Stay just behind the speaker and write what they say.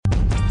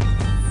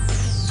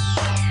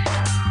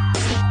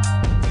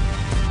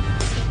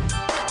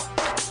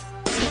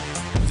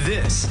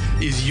This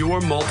is Your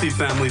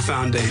Multifamily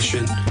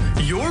Foundation,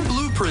 your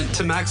blueprint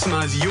to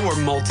maximize your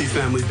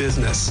multifamily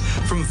business.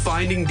 From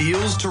finding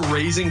deals to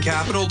raising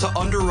capital to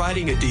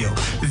underwriting a deal,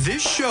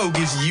 this show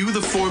gives you the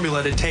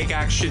formula to take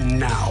action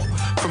now.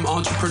 From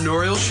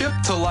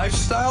entrepreneurship to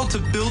lifestyle to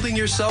building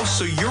yourself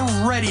so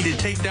you're ready to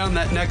take down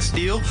that next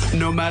deal,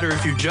 no matter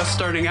if you're just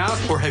starting out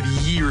or have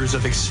years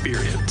of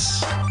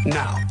experience.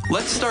 Now,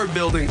 let's start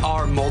building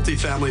our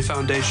multifamily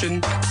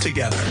foundation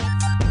together.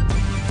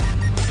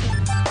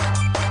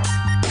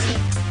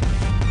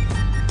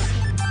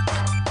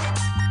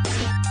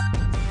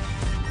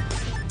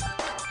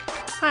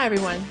 Hi,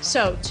 everyone.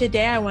 So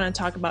today I want to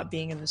talk about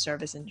being in the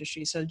service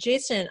industry. So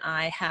Jason and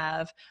I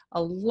have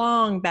a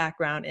long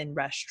background in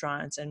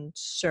restaurants and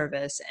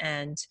service,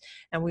 and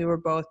we were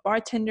both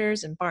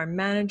bartenders and bar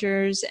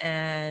managers,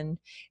 and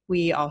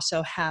we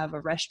also have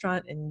a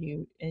restaurant in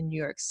New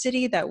York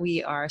City that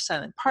we are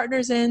silent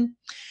partners in.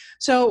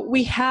 So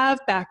we have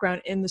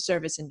background in the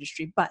service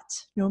industry, but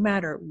no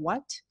matter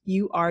what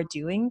you are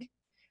doing,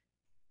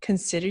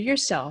 consider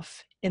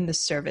yourself in the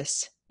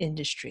service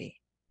industry.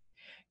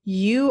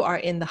 You are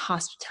in the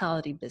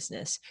hospitality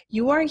business.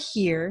 You are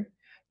here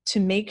to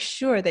make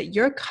sure that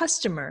your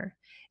customer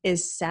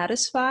is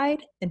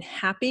satisfied and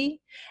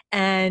happy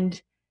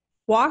and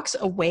walks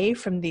away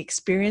from the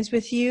experience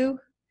with you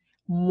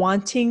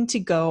wanting to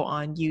go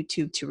on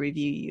YouTube to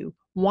review you,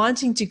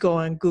 wanting to go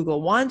on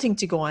Google, wanting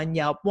to go on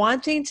Yelp,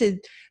 wanting to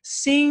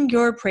sing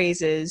your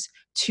praises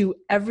to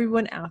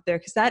everyone out there,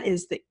 because that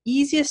is the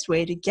easiest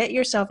way to get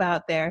yourself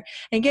out there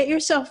and get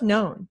yourself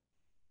known.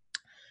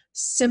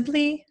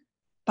 Simply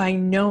by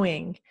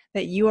knowing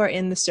that you are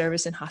in the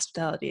service and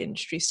hospitality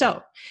industry.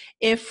 So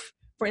if,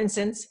 for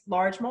instance,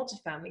 large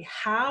multifamily,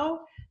 how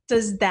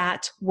does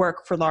that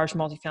work for large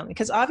multifamily?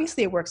 Because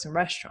obviously it works in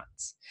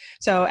restaurants.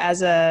 So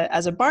as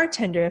a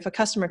bartender, if a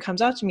customer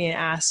comes up to me and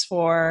asks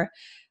for,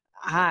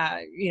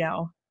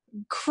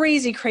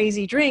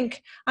 crazy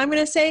drink, I'm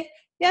going to say,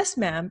 yes,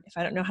 ma'am. If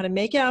I don't know how to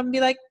make it, I'm going to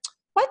be like,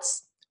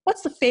 what's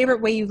the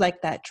favorite way you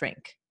like that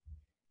drink?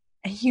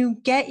 And you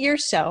get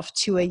yourself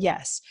to a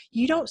yes.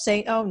 You don't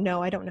say, oh,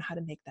 no, I don't know how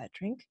to make that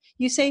drink.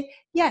 You say,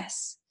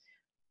 yes.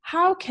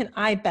 How can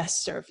I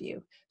best serve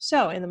you?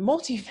 So in the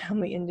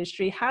multifamily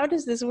industry, how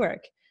does this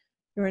work?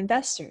 Your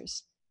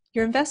investors.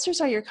 Your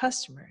investors are your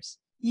customers.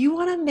 You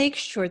want to make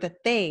sure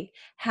that they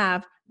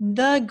have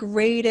the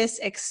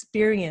greatest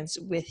experience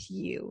with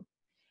you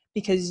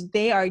because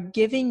they are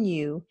giving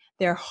you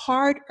their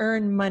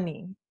hard-earned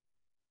money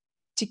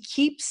to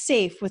keep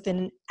safe within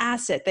an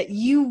asset that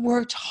you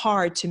worked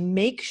hard to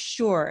make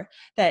sure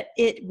that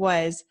it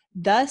was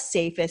the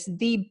safest,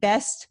 the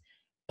best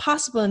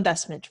possible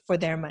investment for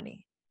their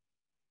money.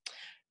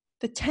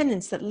 The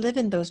tenants that live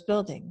in those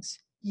buildings,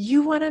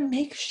 you want to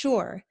make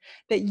sure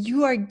that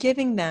you are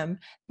giving them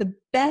the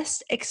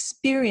best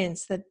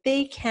experience that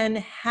they can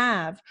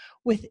have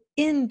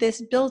within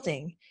this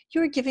building.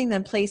 You're giving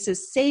them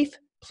places, safe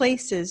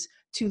places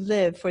to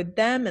live for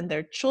them and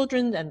their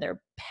children and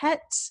their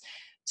pets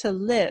to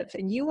live,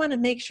 and you want to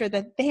make sure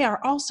that they are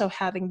also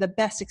having the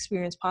best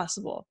experience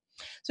possible.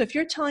 So if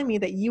you're telling me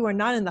that you are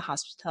not in the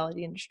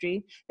hospitality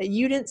industry, that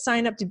you didn't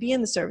sign up to be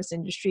in the service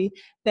industry,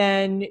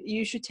 then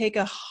you should take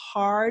a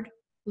hard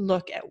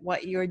look at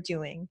what you're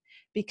doing,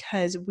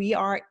 because we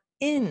are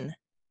in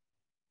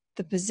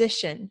the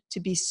position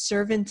to be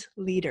servant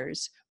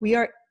leaders. We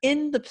are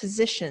in the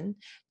position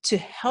to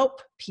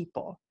help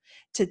people,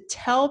 to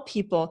tell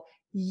people,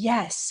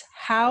 yes,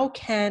 how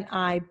can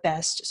I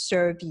best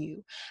serve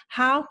you?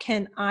 How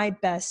can I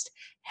best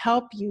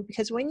help you?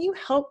 Because when you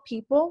help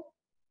people,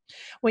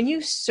 when you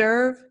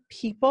serve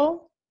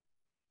people,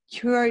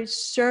 you are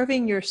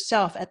serving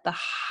yourself at the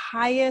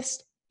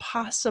highest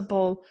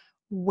possible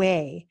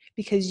way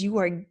because you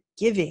are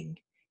giving.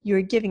 You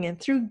are giving, and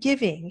through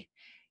giving,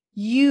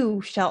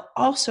 you shall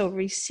also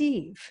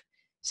receive.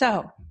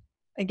 So,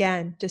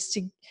 again, just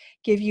to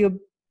give you a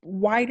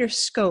wider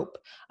scope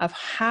of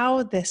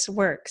how this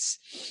works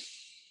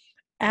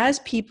as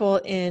people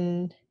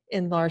in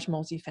large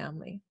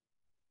multifamily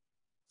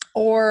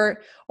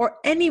or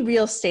any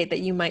real estate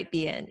that you might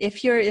be in.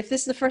 If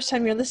this is the first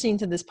time you're listening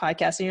to this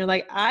podcast and you're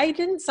like, I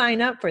didn't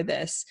sign up for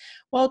this,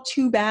 well,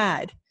 too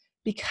bad,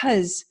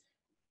 because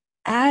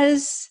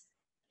as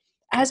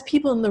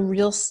people in the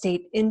real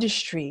estate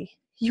industry,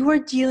 you are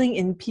dealing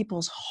in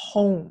people's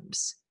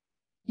homes.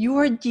 You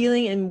are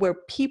dealing in where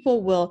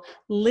people will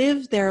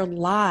live their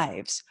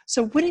lives.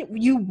 So wouldn't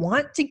you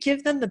want to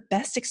give them the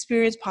best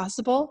experience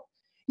possible?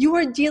 You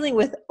are dealing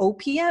with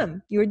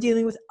OPM. You are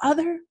dealing with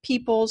other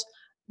people's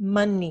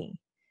money.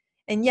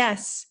 And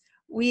yes,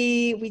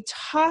 we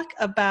talk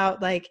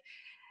about like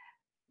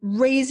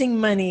raising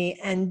money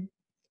and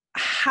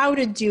how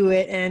to do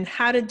it and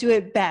how to do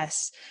it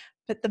best.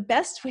 But the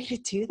best way to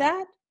do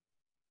that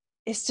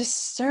is to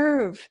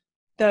serve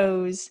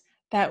those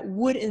that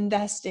would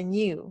invest in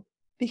you,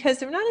 because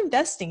they're not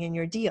investing in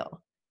your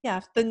deal.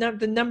 Yeah, the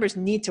numbers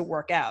need to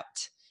work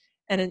out.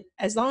 And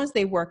as long as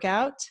they work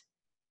out,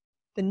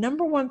 the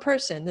number one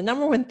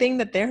thing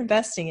that they're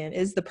investing in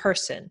is the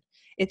person.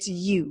 It's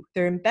you.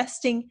 They're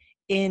investing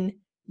in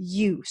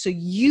you. So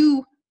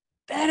you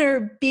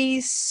better be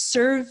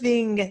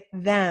serving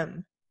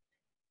them,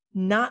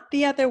 not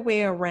the other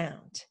way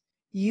around.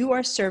 You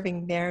are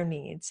serving their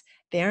needs.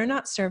 They are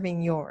not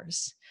serving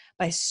yours.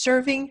 By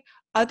serving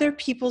other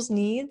people's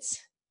needs,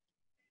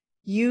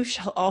 you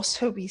shall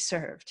also be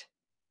served.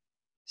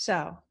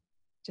 So,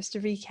 just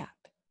to recap,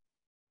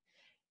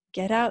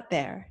 get out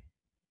there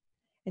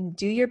and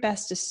do your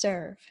best to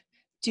serve.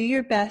 Do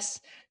your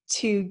best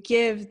to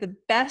give the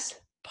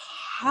best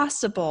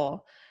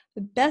possible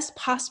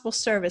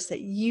service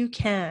that you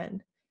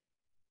can.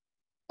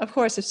 Of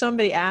course, if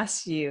somebody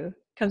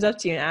comes up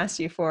to you and asks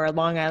you for a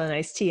Long Island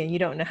iced tea and you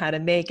don't know how to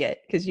make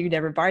it because you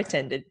never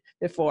bartended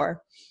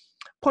before,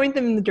 point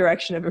them in the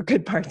direction of a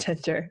good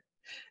bartender.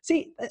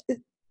 See,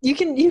 you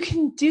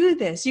can do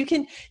this. You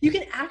can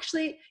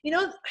actually,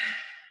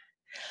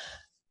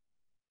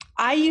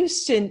 I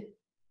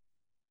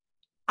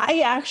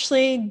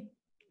actually,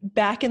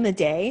 back in the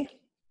day,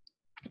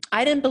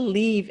 I didn't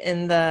believe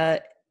in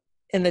the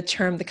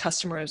term the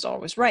customer is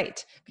always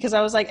right, because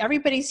I was like,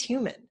 everybody's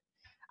human.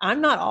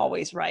 I'm not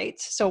always right.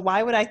 So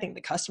why would I think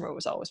the customer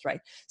was always right?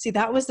 See,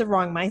 that was the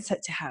wrong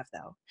mindset to have,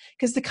 though,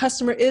 because the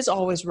customer is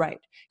always right,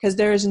 because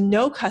there is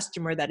no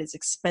customer that is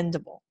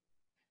expendable.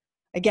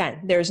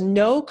 Again, there's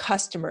no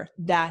customer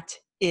that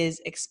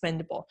is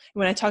expendable.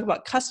 When I talk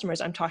about customers,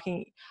 I'm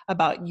talking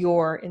about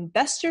your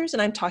investors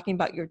and I'm talking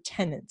about your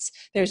tenants.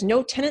 There's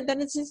no tenant that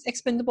is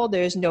expendable.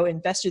 There's no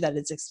investor that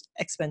is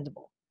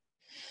expendable.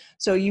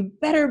 So you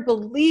better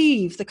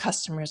believe the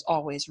customer is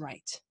always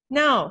right.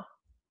 Now,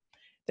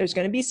 there's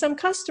going to be some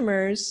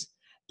customers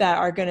that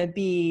are going to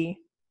be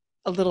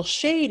a little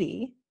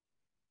shady,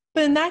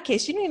 but in that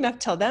case, you don't even have to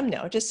tell them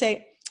no. Just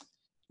say,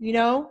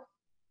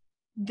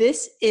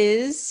 this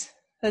is,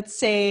 let's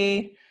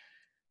say,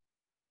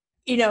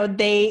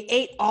 they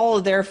ate all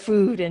of their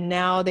food and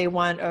now they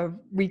want a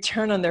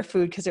return on their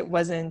food because it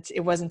wasn't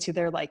to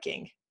their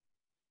liking.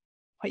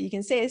 What you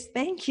can say is,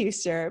 thank you,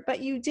 sir,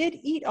 but you did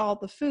eat all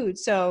the food.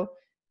 So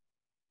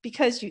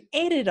because you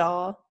ate it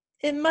all,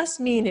 it must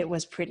mean it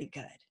was pretty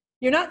good.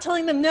 You're not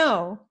telling them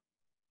no.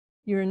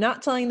 You're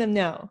not telling them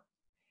no.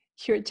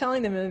 You're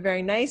telling them in a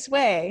very nice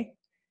way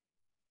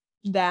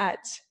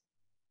that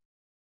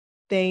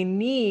they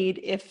need,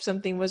 if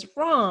something was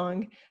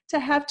wrong, to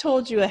have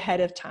told you ahead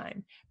of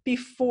time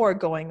before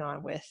going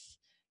on with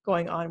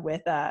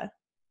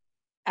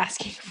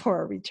asking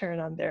for a return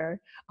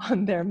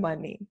on their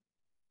money.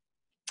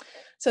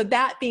 So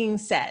that being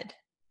said,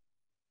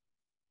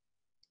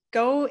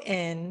 go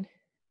in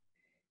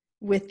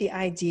with the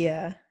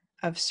idea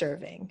of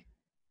serving.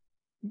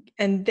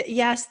 And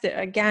yes,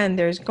 again,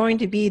 there's going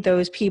to be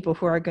those people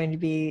who are going to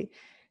be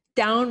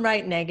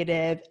downright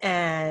negative,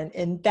 and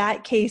in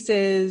that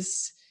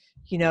cases,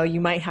 you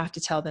might have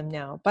to tell them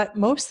no. But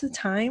most of the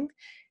time,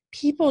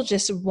 people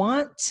just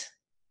want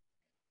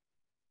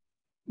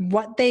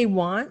what they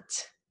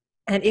want,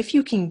 and if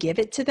you can give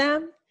it to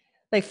them,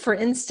 like for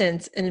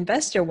instance, an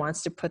investor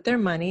wants to put their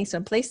money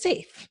someplace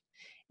safe.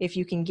 If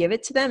you can give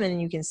it to them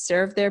and you can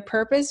serve their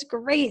purpose,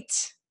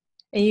 great.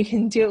 And you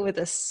can do it with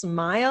a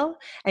smile,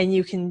 and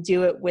you can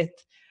do it with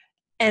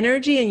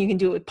energy, and you can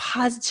do it with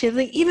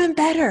positivity, even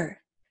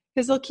better,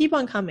 because they'll keep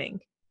on coming.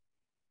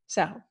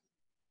 So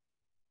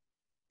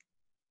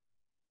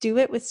do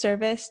it with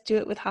service, do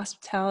it with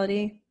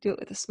hospitality, do it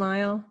with a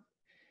smile,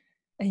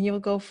 and you'll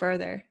go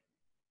further.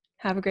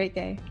 Have a great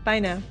day. Bye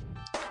now.